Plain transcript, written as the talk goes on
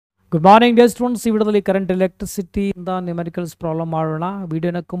Good morning day students. ಈ ವಿಡಿಯೋದಲ್ಲಿ current ಎಲೆಕ್ಟ್ರಿಸಿಟಿಯಿಂದ ನ್ಯೂಮೆರಿಕಲ್ಸ್ problem ಮಾಡೋಣ.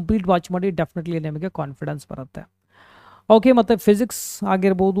 ವಿಡಿಯೋನ ಕಂಪ್ಲೀಟ್ ವಾಚ್ ಮಾಡಿ, ಡೆಫಿನೆಟ್ಲಿ ನಿಮಗೆ ಕಾನ್ಫಿಡೆನ್ಸ್ ಬರುತ್ತೆ. ಓಕೆ, ಮತ್ತು ಫಿಸಿಕ್ಸ್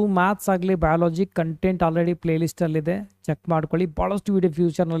ಆಗಿರ್ಬೋದು, ಮ್ಯಾಥ್ಸ್ ಆಗಲಿ, ಬಯಾಲಜಿ ಕಂಟೆಂಟ್ ಆಲ್ರೆಡಿ ಪ್ಲೇಲಿಸ್ಟಲ್ಲಿದೆ, ಚೆಕ್ ಮಾಡ್ಕೊಳ್ಳಿ. ಭಾಳಷ್ಟು ವಿಡಿಯೋ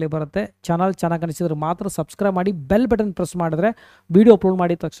ಫ್ಯೂಚರ್ನಲ್ಲಿ ಬರುತ್ತೆ. ಚಾನಲ್ ಚೆನ್ನಾಗಿ ಅನಿಸಿದ್ರೆ ಮಾತ್ರ ಸಬ್ಸ್ಕ್ರೈಬ್ ಮಾಡಿ, ಬೆಲ್ ಬಟನ್ ಪ್ರೆಸ್ ಮಾಡಿದ್ರೆ ವಿಡಿಯೋ ಅಪ್ಲೋಡ್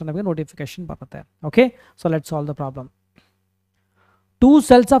ಮಾಡಿದ ತಕ್ಷಣ ನಮಗೆ ನೋಟಿಫಿಕೇಶನ್ ಬರುತ್ತೆ. Okay, so let's solve the problem. Two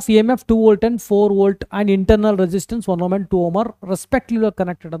cells of EMF 2 volt and 4 volt and internal resistance 1 ohm and 2 ohm are respectively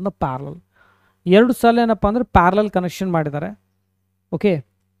connected on the parallel. ಎರಡು cell ಏನಪ್ಪ ಅಂದರೆ parallel connection ಮಾಡಿದ್ದಾರೆ. Okay,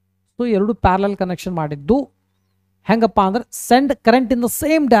 so ಎರಡು parallel connection ಮಾಡಿದ್ದು ಹೆಂಗಪ್ಪ ಅಂದರೆ send current in the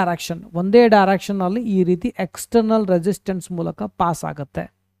same direction, ಒಂದೇ ಡೈರೆಕ್ಷನಲ್ಲಿ ಈ ರೀತಿ ಎಕ್ಸ್ಟರ್ನಲ್ ರೆಸಿಸ್ಟೆನ್ಸ್ ಮೂಲಕ ಪಾಸ್ ಆಗುತ್ತೆ.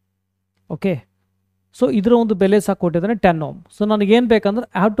 ಓಕೆ, ಸೊ ಇದರ ಒಂದು ಬೆಲೆ ಸಹ ಕೊಟ್ಟಿದ್ದಾನೆ 10 ohm. ಸೊ ನನಗೇನು ಬೇಕಂದ್ರೆ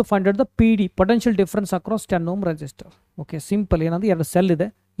I have to find out the PD, potential difference across 10 ohm resistor. Okay, simple. ಏನಂದ್ರೆ ಎರಡು ಸೆಲ್ ಇದೆ,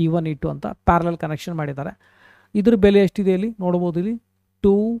 E1 E2 ಅಂತ ಪ್ಯಾರಲಲ್ ಕನೆಕ್ಷನ್ ಮಾಡಿದ್ದಾರೆ. ಇದ್ರ ಬೆಲೆ ಎಷ್ಟಿದೆ ಇಲ್ಲಿ ನೋಡ್ಬೋದು, ಇಲ್ಲಿ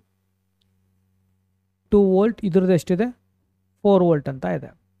 2 ವೋಲ್ಟ್, ಇದ್ರದ್ದು ಎಷ್ಟಿದೆ 4 ವೋಲ್ಟ್ ಅಂತ ಇದೆ.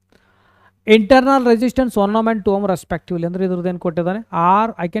 Internal resistance 1 ohm and 2 ohm respectively, ಅಂದರೆ ಇದ್ರದ್ದು ಏನು ಕೊಟ್ಟಿದ್ದಾನೆ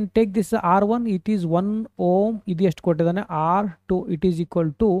I can take this R1, it is 1 ohm, ಇದು ಎಷ್ಟು ಕೊಟ್ಟಿದ್ದಾನೆ R2, it is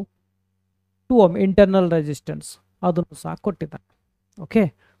equal to 2 ohm internal resistance, ಅದನ್ನು ಸಹ ಕೊಟ್ಟಿದ್ದಾನೆ. Okay,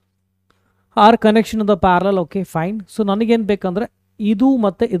 R connection the parallel. Okay fine. So ನನಗೇನು ಬೇಕಂದ್ರೆ ಇದು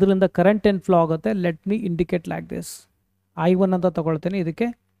ಮತ್ತು ಇದರಿಂದ ಕರೆಂಟ್ ಏನು ಫ್ಲೋ ಆಗುತ್ತೆ. Let me indicate like this. I1 ಅಂತ ತಗೊಳ್ತೇನೆ, ಇದಕ್ಕೆ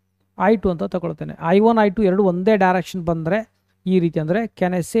I2 ಅಂತ ತಗೊಳ್ತೇನೆ. I1 I2 ಎರಡು ಒಂದೇ ಡೈರೆಕ್ಷನ್ ಬಂದರೆ ಈ ರೀತಿ, ಅಂದರೆ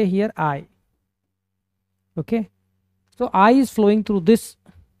can I say here I. Okay, so I is flowing through this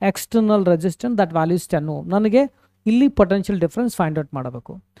external resistance, that value is 10 ohm. ನನಗೆ ಇಲ್ಲಿ ಪೊಟೆನ್ಷಿಯಲ್ ಡಿಫ್ರೆನ್ಸ್ ಫೈಂಡ್ ಔಟ್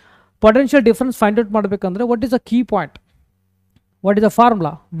ಮಾಡಬೇಕು. ಪೊಟೆನ್ಷಿಯಲ್ ಡಿಫ್ರೆನ್ಸ್ ಫೈಂಡ್ ಔಟ್ ಮಾಡಬೇಕಂದ್ರೆ what is the key point, what is the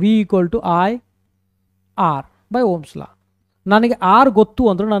formula? V equal to I R by Ohm's law. ನನಗೆ R ಗೊತ್ತು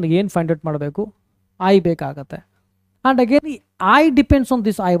ಅಂದರೆ ನನಗೆ ಏನು find out ಮಾಡಬೇಕು, I ಬೇಕಾಗತ್ತೆ. And again I depends on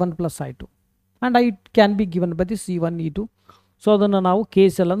this I1 plus I2 and I can be given by this E1 E2. So ಅದನ್ನು ನಾವು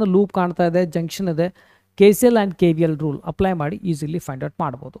KCL ಅಂದರೆ ಲೂಪ್ ಕಾಣ್ತಾ ಇದೆ, ಜಂಕ್ಷನ್ ಇದೆ, KCL and KVL rule apply ಮಾಡಿ ಈಸಿಲಿ ಫೈಂಡ್ ಔಟ್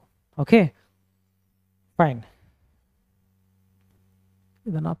ಮಾಡ್ಬೋದು. Okay fine,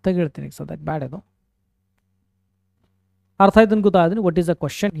 ಇದನ್ನು ತೆಗಿಳ್ತೀನಿ ಸದ್ಯಕ್ಕೆ, ಬ್ಯಾಡ್ ಇದು. ಅರ್ಥ ಆಯ್ತು ಗೊತ್ತಾದ್ರೆ what is the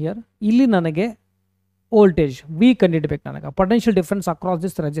question here. ಇಲ್ಲಿ ನನಗೆ ವೋಲ್ಟೇಜ್ V ಕಂಡಿಡ್ಬೇಕು, ನನಗೆ potential difference across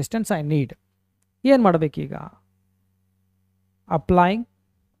this resistance I need. ಏನು ಮಾಡಬೇಕೀಗ? Applying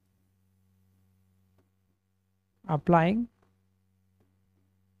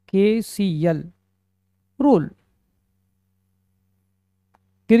KCL rule,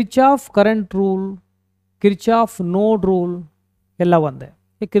 Kirchhoff current rule, Kirchhoff ನೋಡ್ ರೂಲ್ ಎಲ್ಲ ಒಂದೇ,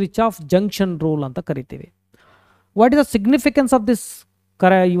 ಕಿರ್ಚಾಫ್ ಜಂಕ್ಷನ್ ರೂಲ್ ಅಂತ ಕರಿತೀವಿ. What is the significance of this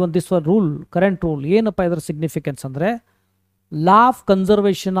this rule, current rule? ಏನಪ್ಪ ಇದರ ಸಿಗ್ನಿಫಿಕೆನ್ಸ್ ಅಂದರೆ law of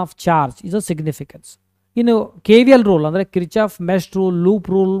conservation of charge is a significance. ಇನ್ನು KVL ರೂಲ್ ಅಂದರೆ Kirchhoff mesh rule, loop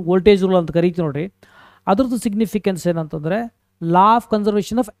rule, voltage rule ಅಂತ ಕರಿತೀವಿ ನೋಡ್ರಿ. ಅದ್ರದ್ದು ಸಿಗ್ನಿಫಿಕೆನ್ಸ್ ಏನಂತಂದರೆ law of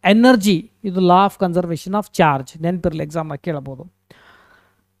conservation of energy, ಇದು law of conservation of charge. ನೆನಪಿರಲಿ, ಎಕ್ಸಾಮ್ ಕೇಳಬಹುದು.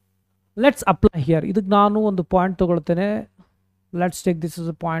 Let's apply here. ಇದಕ್ಕೆ ನಾನು ಒಂದು point ತೊಗೊಳ್ತೇನೆ. Let's take this is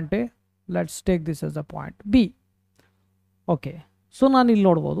a point A, let's take this is a point B. Okay, so ನಾನು ಇಲ್ಲಿ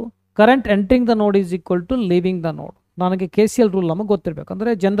ನೋಡ್ಬೋದು current entering the ನೋಡ್ is equal to living the ನೋಡ್. ನನಗೆ KCL ರೂಲ್ ನಮಗೆ ಗೊತ್ತಿರಬೇಕು.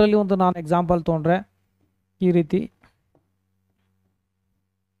 ಅಂದರೆ ಜನರಲಿ ಒಂದು ನಾನು ಎಕ್ಸಾಂಪಲ್ ತೊಗೊಂಡ್ರೆ ಈ ರೀತಿ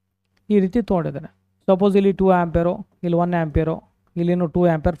ತೊಗೊಂಡಿದ್ದೇನೆ. ಸಪೋಸ್ ಇಲ್ಲಿ 2 ಆಂಪಿಯರು, ಇಲ್ಲಿ 1 ಆಂಪಿಯರು, ಇಲ್ಲಿನೂ 2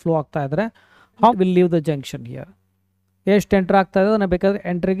 ಆಂಪಿಯರ್ ಫ್ಲೋ ಆಗ್ತಾ ಇದ್ರೆ how will leave the junction here? ಎಷ್ಟು ಎಂಟ್ರ್ ಆಗ್ತಾ ಇದೆ ನಾನು ಬೇಕಾದರೆ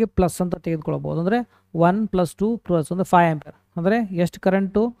ಎಂಟ್ರಿಗೆ ಪ್ಲಸ್ ಅಂತ ತೆಗೆದುಕೊಳ್ಬೋದು. ಅಂದರೆ 1 + 2 + ಅಂದರೆ 5 ಆಂಪಿಯರ್. ಅಂದರೆ ಎಷ್ಟು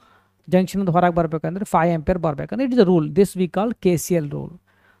ಕರೆಂಟು ಜಂಕ್ಷನಿಂದ ಹೊರಗೆ ಬರಬೇಕಂದ್ರೆ 5 ಆಂಪಿಯರ್ ಬರಬೇಕಂದ್ರೆ it is a rule. This we call KCL rule.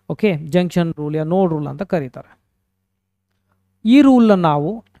 Okay, junction rule ಯಾ ನೋಡ್ ರೂಲ್ ಅಂತ ಕರೀತಾರೆ. ಈ ರೂಲನ್ನು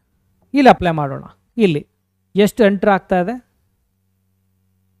ನಾವು ಇಲ್ಲಿ ಅಪ್ಲೈ ಮಾಡೋಣ. ಇಲ್ಲಿ ಎಷ್ಟು ಎಂಟ್ರ್ ಆಗ್ತಾ ಇದೆ?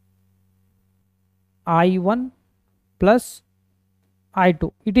 I1 plus I2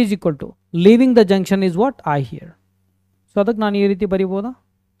 it is equal to living the junction is what I here. So ಅದಕ್ಕೆ ನಾನು ಈ ರೀತಿ ಬರಿಬೋದಾ?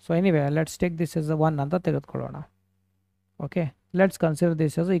 So anyway let's take this is 1 ಅಂತ ತೆಗೆದುಕೊಳ್ಳೋಣ. Okay, let's consider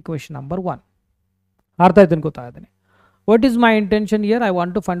this as equation number 1. ಅರ್ಥ ಆಯ್ತು ಗೊತ್ತಾಗ್ತಾನೆ. What is my intention here? I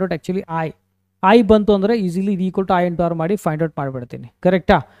want to find out actually I ಬಂತು ಅಂದರೆ easily V equal to I into R ಮಾಡಿ find out ಮಾಡಿಬಿಡ್ತೀನಿ.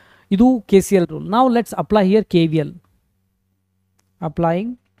 ಕರೆಕ್ಟಾ? ಇದು KCL ರೂಲ್. ನಾವು let's apply here KVL.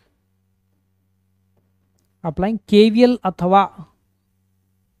 Applying KVL ಅಥವಾ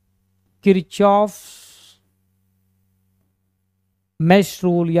ಕಿರ್ಚಾಫ್ ಮೆಶ್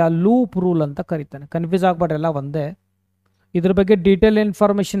ರೂಲ್ ಯಾ loop rule ಅಂತ ಕರಿತಾನೆ. Confuse ಆಗಬೇಡ್ರಿ, ಎಲ್ಲ ಒಂದೇ. ಇದ್ರ ಬಗ್ಗೆ ಡೀಟೇಲ್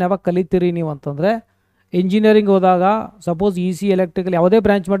ಇನ್ಫಾರ್ಮೇಷನ್ ಯಾವಾಗ ಕಲಿತೀರಿ ನೀವು ಅಂತಂದರೆ ಇಂಜಿನಿಯರಿಂಗ್ ಹೋದಾಗ, ಸಪೋಸ್ EC ಎಲೆಕ್ಟ್ರಿಕಲ್ ಯಾವುದೇ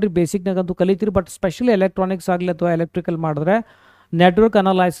ಬ್ರಾಂಚ್ ಮಾಡಿರಿ ಬೇಸಿಕ್ನಾಗಂತೂ ಕಲಿತೀರಿ. ಬಟ್ ಸ್ಪೆಷಲಿ ಎಲೆಕ್ಟ್ರಾನಿಕ್ಸ್ ಆಗಲಿ ಅಥವಾ ಎಲೆಕ್ಟ್ರಿಕಲ್ ಮಾಡಿದ್ರೆ ನೆಟ್ವರ್ಕ್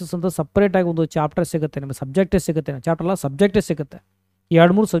ಅನಾಲೈಸಿಸ್ ಅಂತ ಸಪ್ರೇಟಾಗಿ ಒಂದು ಚಾಪ್ಟರ್ ಸಿಗುತ್ತೆ, ನಿಮಗೆ ಸಬ್ಜೆಕ್ಟೇ ಸಿಗುತ್ತೆ. ಚಾಪ್ಟರ್ ಅಲ್ಲ, ಸಬ್ಜೆಕ್ಟೇ ಸಿಗುತ್ತೆ.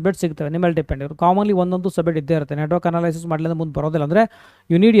 2-3 ಸಬ್ಜೆಕ್ಟ್ ಸಿಗ್ತವೆ ನಿಮ್ಮ ಮೇಲೆ ಡಿಪೆಂಡ್. ಇವರು ಕಾಮನ್ಲಿ ಒಂದೊಂದು ಸಬ್ಜೆಕ್ಟ್ ಇದ್ದೇ ಇರುತ್ತೆ. ನೆಟ್ವರ್ಕ್ ಅನಾಲಿಸಿಸ್ ಮಾಡಲಿಂದ ಮುಂದೆ ಬರೋದಿಲ್ಲ. ಅಂದರೆ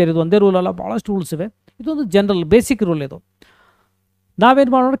ಯು ನೀಡ್ ಇಯರ್. ಇದು ಒಂದೇ ರೂಲ್ ಅಲ್ಲ, ಭಾಳಷ್ಟು ರೂಲ್ಸ್ ಇವೆ. ಇದೊಂದು ಜನರಲ್ ಬೇಸಿಕ್ ರೂಲ್. ಇದು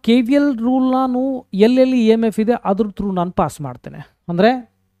ನಾವೇನು ಮಾಡೋಣ, KVL ರೂಲ್ನ ಎಲ್ಲೆಲ್ಲಿ EMF ಇದೆ ಅದ್ರ ಥ್ರೂ ನಾನು ಪಾಸ್ ಮಾಡ್ತೇನೆ. ಅಂದರೆ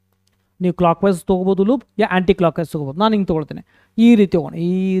ನೀವು ಕ್ಲಾಕ್ ವೈಸ್ ತೊಗೋಬೋದು ಲೂಪ್, ಯಾ ಆ್ಯಂಟಿ ಕ್ಲಾಕ್ ವೈಸ್ ತೊಗೋಬೋದು. ನಾನು ಹಿಂಗೆ ತೊಗೊಳ್ತೇನೆ, ಈ ರೀತಿ ಹೋಗೋಣ.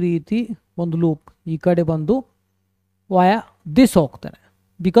 ಈ ರೀತಿ ಒಂದು ಲೂಪ್ ಈ ಕಡೆ ಬಂದು ವಯ ದಿಸ್ ಹೋಗ್ತೇನೆ.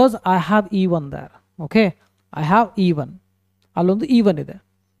 Because I have E1 there. Okay, I have E1, ಅಲ್ಲೊಂದು E1 ಇದೆ,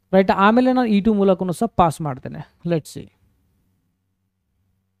 ರೈಟ್. ಆಮೇಲೆ ನಾನು E2 ಮೂಲಕನೂ ಸಹ ಪಾಸ್ ಮಾಡ್ತೇನೆ. Let's see.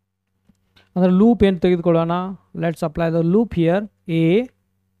 ಅಂದರೆ ಲೂಪ್ ಏನು ತೆಗೆದುಕೊಳ್ಳೋಣ. Let's apply the loop here.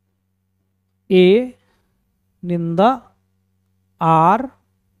 A ನಿಂದ ಆರ್,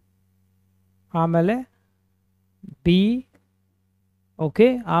 ಆಮೇಲೆ ಬಿ, ಓಕೆ,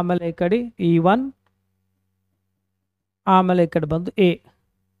 ಆಮೇಲೆ ಈ ಕಡೆ E1, ಆಮೇಲೆ ಈ ಕಡೆ ಬಂದು A.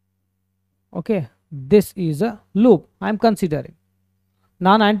 Okay, this is a loop I am considering.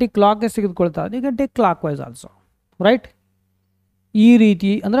 ನಾನು ಆ್ಯಂಟಿ ಕ್ಲಾಕ್ಗೆ ತೆಗೆದುಕೊಳ್ತಾ ಇದ್ದೀನಿ. ಈಗ take clock wise also, right. ಈ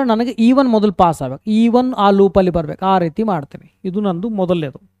ರೀತಿ ಅಂದರೆ ನನಗೆ E1 ಮೊದಲು ಪಾಸ್ ಆಗಬೇಕು, E1 ಆ ಲೂಪಲ್ಲಿ ಬರಬೇಕು, ಆ ರೀತಿ ಮಾಡ್ತೀನಿ. ಇದು ನಂದು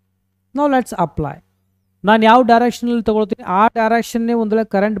ಮೊದಲನೇದು. ನಾವು ಲೆಟ್ಸ್ ಅಪ್ಲೈ. ನಾನು ಯಾವ ಡೈರೆಕ್ಷನಲ್ಲಿ ತೊಗೊಳ್ತೀನಿ ಆ ಡೈರೆಕ್ಷನ್ನೇ ಒಂದು ವೇಳೆ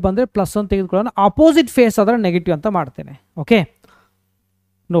ಕರೆಂಟ್ ಬಂದರೆ ಪ್ಲಸ್ ಅಂತ ತೆಗೆದುಕೊಳ್ಳೋಣ, ಆಪೋಸಿಟ್ ಫೇಸ್ ಆದರೆ ನೆಗೆಟಿವ್ ಅಂತ ಮಾಡ್ತೇನೆ. ಓಕೆ,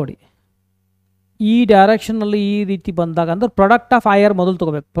 ನೋಡಿ ಈ ಡೈರೆಕ್ಷನಲ್ಲಿ ಈ ರೀತಿ ಬಂದಾಗ ಅಂದರೆ ಪ್ರಾಡಕ್ಟ್ ಆಫ್ ಐಆರ್ ಮೊದಲು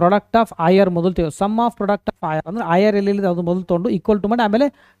ತೊಗೋಬೇಕು. ಪ್ರಾಡಕ್ಟ್ ಆಫ್ ಐಆರ್ ಮೊದಲು ತೆಗೆದು some of product of IR ಅಂದರೆ ಐಆರ್ ಎಲ್ಲಿದೆ ಅದು ಮೊದಲು ತೊಗೊಂಡು ಈಕ್ವಲ್ ಟು ಮಾಡಿ ಆಮೇಲೆ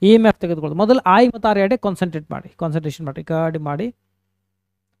EMF ತೆಗೆದುಕೊಳ್ಳೋದು. ಮೊದಲು ಐ ಮತ್ತು ಆರ್ ಎರಡೇ ಕಾನ್ಸಂಟ್ರೇಷನ್ ಮಾಡಿ ಕಡಿ ಮಾಡಿ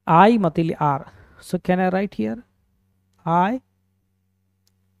ಐ ಮತ್ತು ಇಲ್ಲಿ R. So can I right here I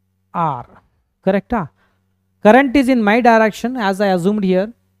R, ಕರೆಕ್ಟಾ? Current is in my direction as I assumed here.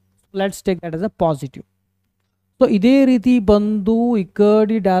 Let's take that as a positive. So ಇದೇ ರೀತಿ ಬಂದು ಈ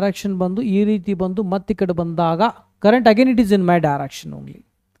ಕಡೆ ಡೈರೆಕ್ಷನ್ ಬಂದು ಈ ರೀತಿ ಬಂದು ಮತ್ತೆ ಈ ಕಡೆ ಬಂದಾಗ current again it is in my direction only,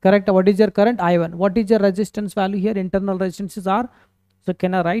 correct? What is your current? I1. What is your resistance value here? Internal resistance is R. So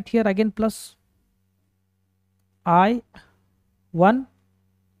can I right here again plus I1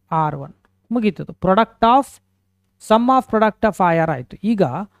 R1. ಮುಗೀತದು. Product of some of product of IR ಆಯಿತು. ಈಗ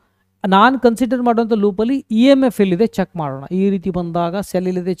ನಾನು consider ಮಾಡುವಂಥ ಲೂಪಲ್ಲಿ EMF ಎಲ್ಲಿದೆ check ಮಾಡೋಣ. ಈ ರೀತಿ ಬಂದಾಗ cell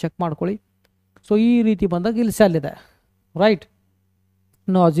ಇಲ್ಲಿದೆ ಚೆಕ್ ಮಾಡ್ಕೊಳ್ಳಿ. ಸೊ ಈ ರೀತಿ ಬಂದಾಗ ಇಲ್ಲಿ ಸೆಲ್ ಇದೆ, ರೈಟ್?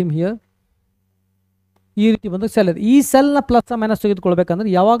 ನೋ ಅಸ್ಯೂಮ್ ಹಿಯರ್ ಈ ರೀತಿ ಬಂದಾಗ ಸೆಲ್ ಇದೆ. ಈ ಸೆಲ್ನ ಪ್ಲಸ್ ಮೈನಸ್ ತೆಗೆದುಕೊಳ್ಬೇಕಂದ್ರೆ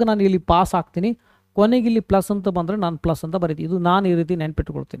ಯಾವಾಗ ನಾನು ಇಲ್ಲಿ ಪಾಸ್ ಆಗ್ತೀನಿ ಕೊನೆಗೆ ಇಲ್ಲಿ ಪ್ಲಸ್ ಅಂತ ಬಂದರೆ ನಾನು ಪ್ಲಸ್ ಅಂತ ಬರೀತೀನಿ. ಇದು ನಾನು ಈ ರೀತಿ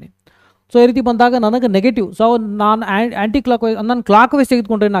ನೆನ್ಪಿಟ್ಕೊಳ್ತೀನಿ. ಸೊ ಈ ರೀತಿ ಬಂದಾಗ ನನಗೆ ನೆಗೆಟಿವ್. ಸೊ ನಾನು ಆ್ಯಂಟಿ ಕ್ಲಾಕ್ ವೈಸ್, ನಾನು ಕ್ಲಾಕ್ ವೈಸ್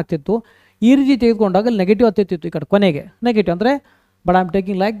ತೆಗೆದುಕೊಂಡ್ರೆ ಏನಾಗ್ತಿತ್ತು, ಈ ರೀತಿ ತೆಗೆದುಕೊಂಡಾಗ ನೆಗೆಟಿವ್ ಆಗ್ತಿತ್ತು ಈ ಕಡೆ ಕೊನೆಗೆ ನೆಗೆಟಿವ್. ಅಂದರೆ but I am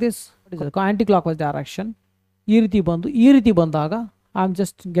taking like this anti clock wise direction. ಈ ರೀತಿ ಬಂದಾಗ I am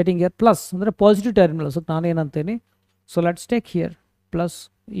just getting here plus ಅಂದರೆ ಪಾಸಿಟಿವ್ ಟರ್ಮಿನಲ್ಸ್. ನಾನು ಏನಂತೀನಿ, so let's take here plus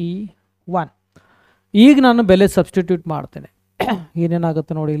E1. ಈಗ ನಾನು ಬೆಲೆ ಸಬ್ಸ್ಟಿಟ್ಯೂಟ್ ಮಾಡ್ತೇನೆ.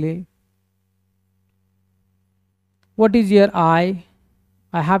 ಏನೇನಾಗುತ್ತೆ ನೋಡಿ ಇಲ್ಲಿ. What is your I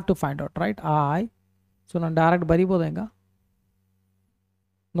have to find out, right? So ನಾನು ಡೈರೆಕ್ಟ್ ಬರಿಬೋದು ಹೆಂಗ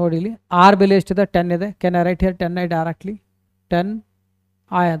ನೋಡಿ ಇಲ್ಲಿ. ಆರ್ ಬೆಲೆ ಎಷ್ಟಿದೆ? 10 ಇದೆ. Can I right here 10 directly 10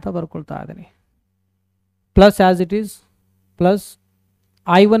 ಅಂತ ಬರ್ಕೊಳ್ತಾ ಇದ್ದೀನಿ. Plus as it is plus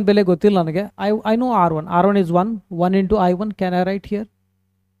I1 ಬೆಲೆ ಗೊತ್ತಿಲ್ಲ ನನಗೆ. I know R1 is 1 into I1. Can I right here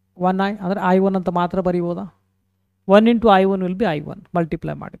 1I ಅಂದರೆ I1 ಅಂತ ಮಾತ್ರ ಬರೀಬೋದಾ? 1 into I1 will be I1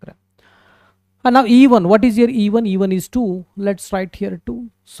 multiply ಮಾಡಿದರೆ. ನಾವು E1, what is your E1? E1 is 2. Let's right here 2.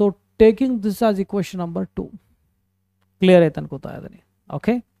 So taking this as equation number 2. Clear ಆಯ್ತು ಅನ್ಕೋತಾ ಇದ್ದೀನಿ.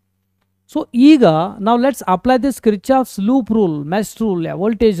 Okay, so ಈಗ ನಾವು let's apply this Kirchhoff's loop rule, mesh rule,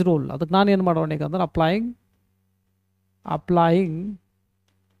 voltage rule. ಅದಕ್ಕೆ ನಾನು ಏನು ಮಾಡೋಣ ಈಗ ಅಂದ್ರೆ ಅಪ್ಲೈಯಿಂಗ್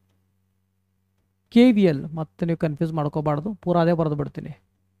KVL. ಮತ್ತೆ ನೀವು ಕನ್ಫ್ಯೂಸ್ ಮಾಡ್ಕೋಬಾರ್ದು, ಪೂರ ಅದೇ ಬರೆದು ಬಿಡ್ತೀನಿ.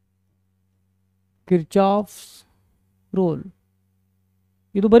 ಕಿರ್ಚಾಫ್ಸ್ ರೂಲ್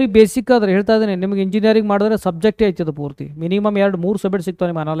ಇದು ಬರೀ ಬೇಸಿಕ್ ಆದರೆ ಹೇಳ್ತಾ ಇದ್ದೀನಿ. ನಿಮಗೆ ಇಂಜಿನಿಯರಿಂಗ್ ಮಾಡಿದ್ರೆ ಸಬ್ಜೆಕ್ಟೇ ಐತದು ಪೂರ್ತಿ. ಮಿನಿಮಮ್ 2-3 ಸಬ್ಜೆಕ್ಟ್ ಸಿಗ್ತಾವೆ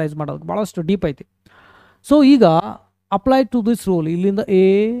ನಿಮ್ಗೆ ಅನಲೈಸ್ ಮಾಡೋದು, ಭಾಳಷ್ಟು ಡೀಪ್ ಐತಿ. ಸೊ ಈಗ ಅಪ್ಲೈ ಟು ದಿಸ್ ರೂಲ್. ಇಲ್ಲಿಂದ A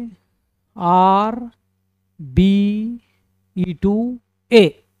R B E2 A.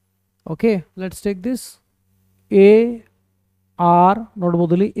 Okay, let's take this A R.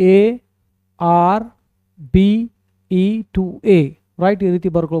 ನೋಡ್ಬೋದು ಇಲ್ಲಿ A R B E2 A, right? ಈ ರೀತಿ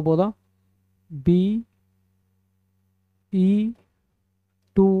ಬರ್ಕೊಳ್ಬೋದಾ? B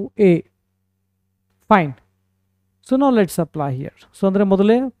E2 A. Fine. So ನಾವು ಲೆಟ್ಸ್ ಅಪ್ಲೈ ಹಿಯರ್. ಸೊ ಅಂದರೆ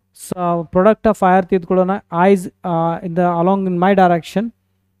ಮೊದಲೇ product of IR ತೆಗೆದುಕೊಳ್ಳೋಣ. Ice in the along in my direction.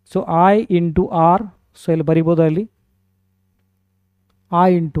 So I into R. So ಇಲ್ಲಿ ಬರಿಬೋದಾ ಇಲ್ಲಿ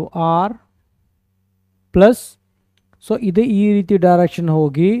I into R plus. So ಇದೇ ಈ ರೀತಿ ಡೈರೆಕ್ಷನ್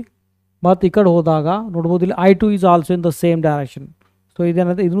ಹೋಗಿ ಮತ್ತು ಈ ಕಡೆ ಹೋದಾಗ ನೋಡ್ಬೋದು ಇಲ್ಲಿ I2 is also in the same direction. So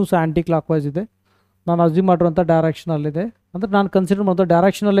ಇದೇನಂದರೆ ಇದೂ ಸಹ ಆ್ಯಂಟಿ ಕ್ಲಾಕ್ ವೈಸ್ ಇದೆ. ನಾನು ಅಸ್ಯೂಮ್ ಮಾಡಿರುವಂಥ ಡೈರೆಕ್ಷನಲ್ಲಿದೆ. ಅಂದರೆ ನಾನು ಕನ್ಸಿಡರ್ ಮಾಡಿದ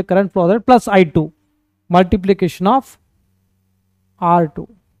ಡೈರೆಕ್ಷನಲ್ಲಿ ಕರೆಂಟ್ ಫ್ಲೋ ಆದರೆ plus I2 multiplication of R2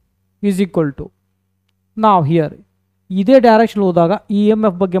 is equal to, now here ಇದೇ ಡೈರೆಕ್ಷನ್ ಹೋದಾಗ ಇ ಎಮ್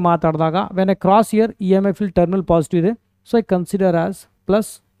ಎಫ್ ಬಗ್ಗೆ ಮಾತಾಡಿದಾಗ when I cross year E M F ಇಲ್ಲಿ ಟರ್ಮಿನಲ್ ಪಾಸಿಟಿವ್ ಇದೆ, so I consider as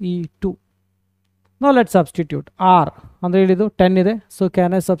plus E2. ನಾವು let substitute R ಅಂದರೆ ಹೇಳಿದ್ದು 10 ಇದೆ, so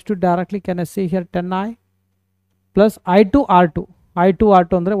can I substitute directly, can I see here 10i plus I2 R2. I2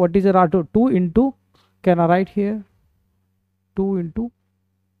 R2 ಅಂದರೆ what is your R2? 2 into, can I right here 2 into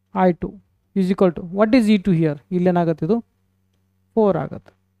I2 is equal to what is E2 here? ಇಲ್ಲೇನಾಗುತ್ತೆ, ಇದು 4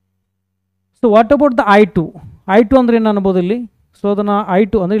 ಆಗುತ್ತೆ. So what about the I2 ಅಂದರೆ ಏನು ಅನ್ಬೋದು ಇಲ್ಲಿ? So ಅದನ್ನು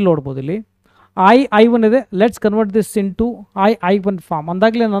I2 ಅಂದರೆ ಇಲ್ಲಿ ನೋಡ್ಬೋದು, ಇಲ್ಲಿ I1 ಇದೆ, let's convert this into I1 form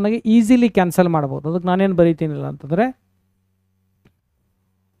ಅಂದಾಗಲೇ ನನಗೆ ಈಸಿಲಿ ಕ್ಯಾನ್ಸಲ್ ಮಾಡ್ಬೋದು. ಅದಕ್ಕೆ ನಾನೇನು ಬರೀತೀನಿಲ್ಲ ಅಂತಂದರೆ,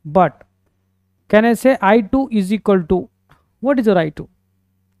 but can I say I2 is equal to what is your I2?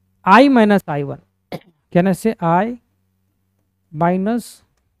 I minus I1. Can I say I minus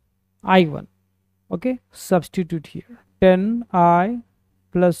I1. Okay, substitute here 10i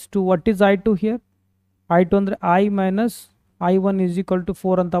plus 2, what is I2 here? I2 ಅಂದರೆ I minus I1 is equal to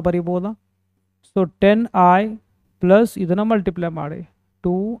 4 ಅಂತ ಬರಿಬೋದಾ? So 10i plus ಇದನ್ನು multiply ಮಾಡಿ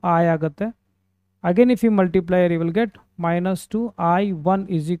 2i ಆಗುತ್ತೆ. Again if you multiply you will get minus 2 I1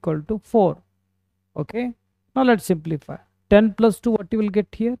 is equal to 4. Okay, now let's simplify. 10 plus 2, what you will get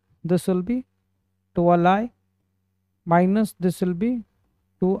here? This will be 12i minus this will be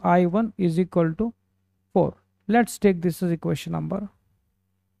 2I1 is equal to 4. Let's take this as equation number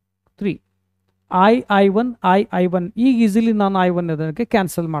 3. I1 ಈಗ easily ನಾನು I1 ಅದಕ್ಕೆ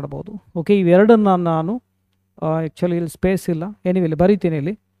cancel ಮಾಡ್ಬೋದು. Okay, ಇವೆರಡನ್ನು ನಾನು actually ಇಲ್ಲಿ space ಇಲ್ಲ, anyway ಇಲ್ಲಿ ಬರೀತೀನಿ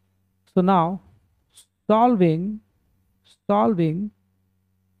ಇಲ್ಲಿ. ಸೊ ನಾವು ಸಾಲ್ವಿಂಗ್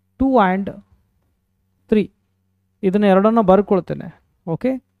 2 ಆ್ಯಂಡ್ 3 ಇದನ್ನು ಎರಡನ್ನು ಬರ್ಕೊಳ್ತೇನೆ.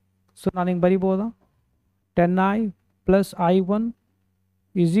 ಓಕೆ, ಸೊ ನಾನು ಹಿಂಗೆ ಬರಿಬೋದಾ? 10i plus I1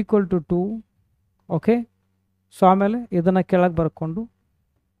 is equal to 2. Okay, so ಆಮೇಲೆ ಇದನ್ನು ಕೆಳಗೆ ಬರ್ಕೊಂಡು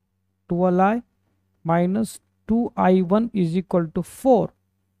 12i minus 2I1 is equal to 4.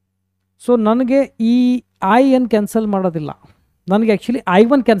 So ನನಗೆ ಈ ಐ ಏನು ಕ್ಯಾನ್ಸಲ್ ಮಾಡೋದಿಲ್ಲ, ನನಗೆ ಆ್ಯಕ್ಚುಲಿ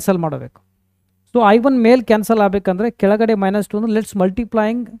I1 ಕ್ಯಾನ್ಸಲ್ ಮಾಡಬೇಕು. ಸೊ I1 ಮೇಲೆ ಕ್ಯಾನ್ಸಲ್ ಆಗಬೇಕಂದ್ರೆ ಕೆಳಗಡೆ -2 ಅಂದರೆ let's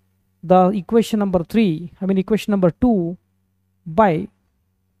multiplying the equation number 3, I mean equation number 2 by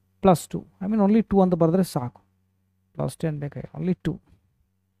 +2. I mean only 2 ಅಂತ ಬರೆದ್ರೆ ಸಾಕು, +10 ಬೇಕಾಗಿ ಓನ್ಲಿ 2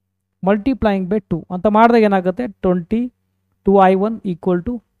 ಮಲ್ಟಿಪ್ಲೈಯಿಂಗ್ ಬೈ 2 ಅಂತ ಮಾಡಿದಾಗ ಏನಾಗುತ್ತೆ? 22I1 equal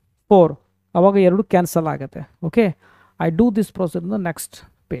to 4. ಅವಾಗ ಎರಡು ಕ್ಯಾನ್ಸಲ್ ಆಗುತ್ತೆ. Okay, I do this process in the next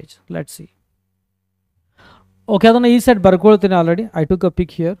page. Let's see. Okay, ಅದನ್ನು ಈ side ಬರ್ಕೊಳ್ತೀನಿ already. I took a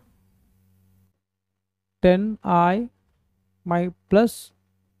pick here 10i my plus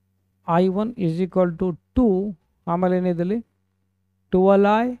I1 is equal to 2. ಆಮೇಲೆ ಏನಿದೆ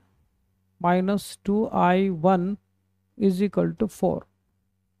 12i minus 2I1 is equal to 4.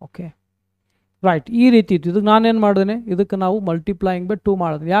 Okay, right, ಈ ರೀತಿ ಇತ್ತು. ಇದಕ್ಕೆ ನಾನೇನು ಮಾಡಿದೆ, ಇದಕ್ಕೆ ನಾವು ಮಲ್ಟಿಪ್ಲೈಯಿಂಗ್ ಬೈ 2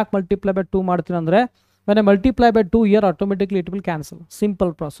 ಮಾಡಿದ್ವಿ. ಯಾಕೆ ಮಲ್ಟಿಪ್ಲೈ ಬೈ 2 ಮಾಡ್ತೀನಿ ಅಂದರೆ when I multiply by 2 year automatically it will cancel.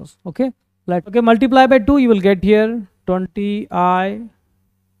 Simple process. Okay, like okay, multiply by 2 you will get here 20i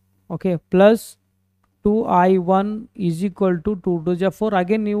okay plus 2I1 is equal to 2 to the 4.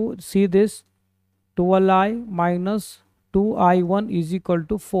 Again ನೀವು see this 12i minus 2I1 is equal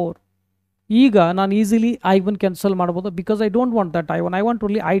to 4. ಈಗ ನಾನು easily I1 cancel ಮಾಡ್ಬೋದು, because I don't want that I1. I want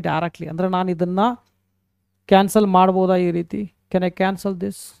only I directly. ಅಂದರೆ ನಾನು ಇದನ್ನು cancel ಮಾಡ್ಬೋದಾ ಈ ರೀತಿ? Can I cancel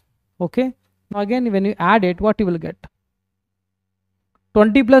this? Okay, again when you add it what you will get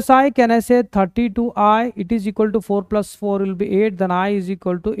 20 plus I, can I say 32i, it is equal to 4 plus 4 will be 8, then I is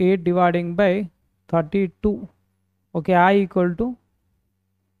equal to 8 dividing by 32. Okay, I equal to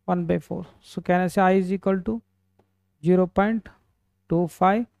 1 by 4. So can I say I is equal to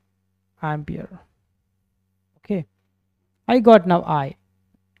 0.25 ampere. Okay, I got now I.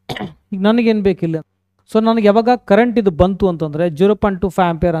 ಈಗ ನನಗೇನು ಬೇಕಿಲ್ಲ. So ನನಗೆ ಯಾವಾಗ current ಇದು ಬಂತು ಅಂತಂದರೆ 0.25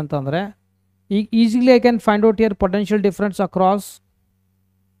 ampere ಅಂತಂದರೆ ಈಗ easily I can find out here potential difference across.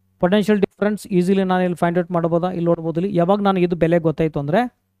 Potential difference easily ನಾನು ಇಲ್ಲಿ ಫೈಂಡ್ ಔಟ್ ಮಾಡ್ಬೋದಾ? ಇಲ್ಲಿ ನೋಡ್ಬೋದು. ಇಲ್ಲಿ ಯಾವಾಗ ನನಗೆ ಇದು ಬೆಲೆ ಗೊತ್ತಾಯಿತು ಅಂದರೆ,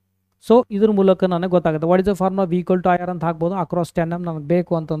 ಸೊ ಇದ್ರ ಮೂಲಕ ನನಗೆ ಗೊತ್ತಾಗುತ್ತೆ what is the formula V = IR ಅಂತ ಹಾಕ್ಬೋದು. ಅಕ್ರಾಸ್ 10m ನನಗೆ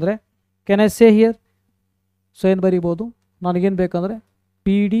ಬೇಕು ಅಂತಂದರೆ can I say here, so ಏನು ಬರೀಬೋದು, ನನಗೇನು ಬೇಕಂದರೆ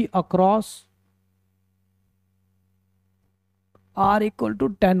PD across R equal to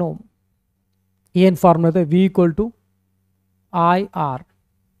 10 ohm. ಏನು ಫಾರ್ಮುಲಾ ಇದೆ? V equal to IR.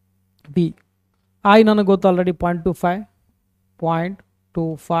 B I ನನಗೆ ಗೊತ್ತು already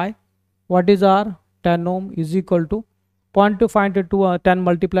 0.25. What is R? 10 ohm is equal to 0.25 into 10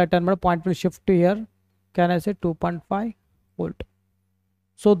 multiply 10 ಮಾಡಿ point will shift to here. Can I say 2.5 volt?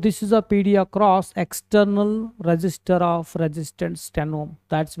 So this is a PD across external resistor of resistance 10 ohm.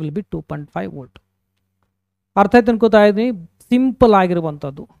 That will be 2.5 volt. ಅರ್ಥ ಆಯ್ತು ಅನ್ಕೋತಾ ಇದ್ದೀನಿ. Simple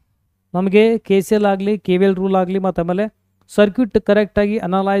ಆಗಿರುವಂಥದ್ದು. ನಮಗೆ KCL ಆಗಲಿ KVL rule ಆಗಲಿ ಮತ್ತು ಆಮೇಲೆ ಸರ್ಕ್ಯೂಟ್ ಕರೆಕ್ಟಾಗಿ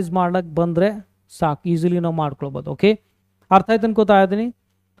ಅನಲೈಸ್ ಮಾಡಕ್ಕೆ ಬಂದರೆ ಸಾಕು, ಈಸಿಲಿ ನಾವು ಮಾಡ್ಕೊಳ್ಬೋದು. ಓಕೆ, ಅರ್ಥ ಆಯ್ತು ಅನ್ಕೋತಾ ಇದ್ದೀನಿ.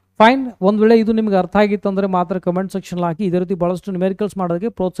 ಫೈನ್. ಒಂದು ವೇಳೆ ಇದು ನಿಮ್ಗೆ ಅರ್ಥ ಆಗಿತ್ತು ಅಂದರೆ ಮಾತ್ರ ಕಮೆಂಟ್ ಸೆಕ್ಷನ್ ಹಾಕಿ. ಇದೇ ರೀತಿ ಭಾಳಷ್ಟು ನ್ಯೂಮೆರಿಕಲ್ಸ್ ಮಾಡೋದಕ್ಕೆ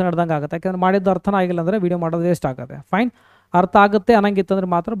ಪ್ರೋತ್ಸಾಹ ನಡೆದಂಗೆ ಆಗುತ್ತೆ. ಯಾಕಂದರೆ ಮಾಡಿದ್ದು ಅರ್ಥನ ಆಗಿಲ್ಲ ಅಂದರೆ ವೀಡಿಯೋ ಮಾಡೋದು ವೇಸ್ಟ್ ಆಗುತ್ತೆ. ಫೈನ್. ಅರ್ಥ ಆಗುತ್ತೆ ಅನ್ನಂಗಿತ್ತಂದ್ರೆ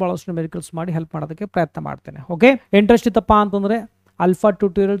ಮಾತ್ರ ಭಾಳಷ್ಟು ನ್ಯೂಮೆರಿಕಲ್ಸ್ ಮಾಡಿ ಹೆಲ್ಪ್ ಮಾಡೋದಕ್ಕೆ ಪ್ರಯತ್ನ ಮಾಡ್ತೇನೆ. ಓಕೆ, ಇಂಟ್ರೆಸ್ಟ್ ಇತ್ತಪ್ಪ ಅಂತಂದರೆ ಆಲ್ಫಾ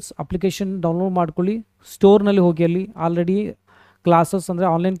ಟ್ಯೂಟೋರಿಯಲ್ಸ್ ಅಪ್ಲಿಕೇಶನ್ ಡೌನ್ಲೋಡ್ ಮಾಡ್ಕೊಳ್ಳಿ. ಸ್ಟೋರ್ನಲ್ಲಿ ಹೋಗಿ ಅಲ್ಲಿ ಆಲ್ರೆಡಿ ಕ್ಲಾಸಸ್ ಅಂದರೆ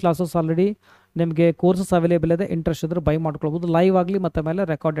ಆನ್ಲೈನ್ ಕ್ಲಾಸಸ್ ಆಲ್ರೆಡಿ ನಿಮಗೆ ಕೋರ್ಸಸ್ ಅವೈಲೇಬಲ್ ಇದೆ. ಇಂಟ್ರೆಸ್ಟ್ ಇದ್ದರೆ ಬೈ ಮಾಡ್ಕೊಳ್ಬೋದು. ಲೈವ್ ಆಗಲಿ ಮತ್ತು ಮೇಲೆ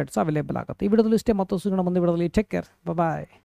ರೆಕಾರ್ಡೆಡ್ಸ್ ಅವೈಲೇಬಲ್ ಆಗುತ್ತೆ. ಈ ವಿಡಿಯೋದಲ್ಲಿ ಇಷ್ಟೇ. ಮತ್ತೊಂದು ಮುಂದೆ ವಿಡಿಯೋದಲ್ಲಿ. Take care. ಬಾಯ್.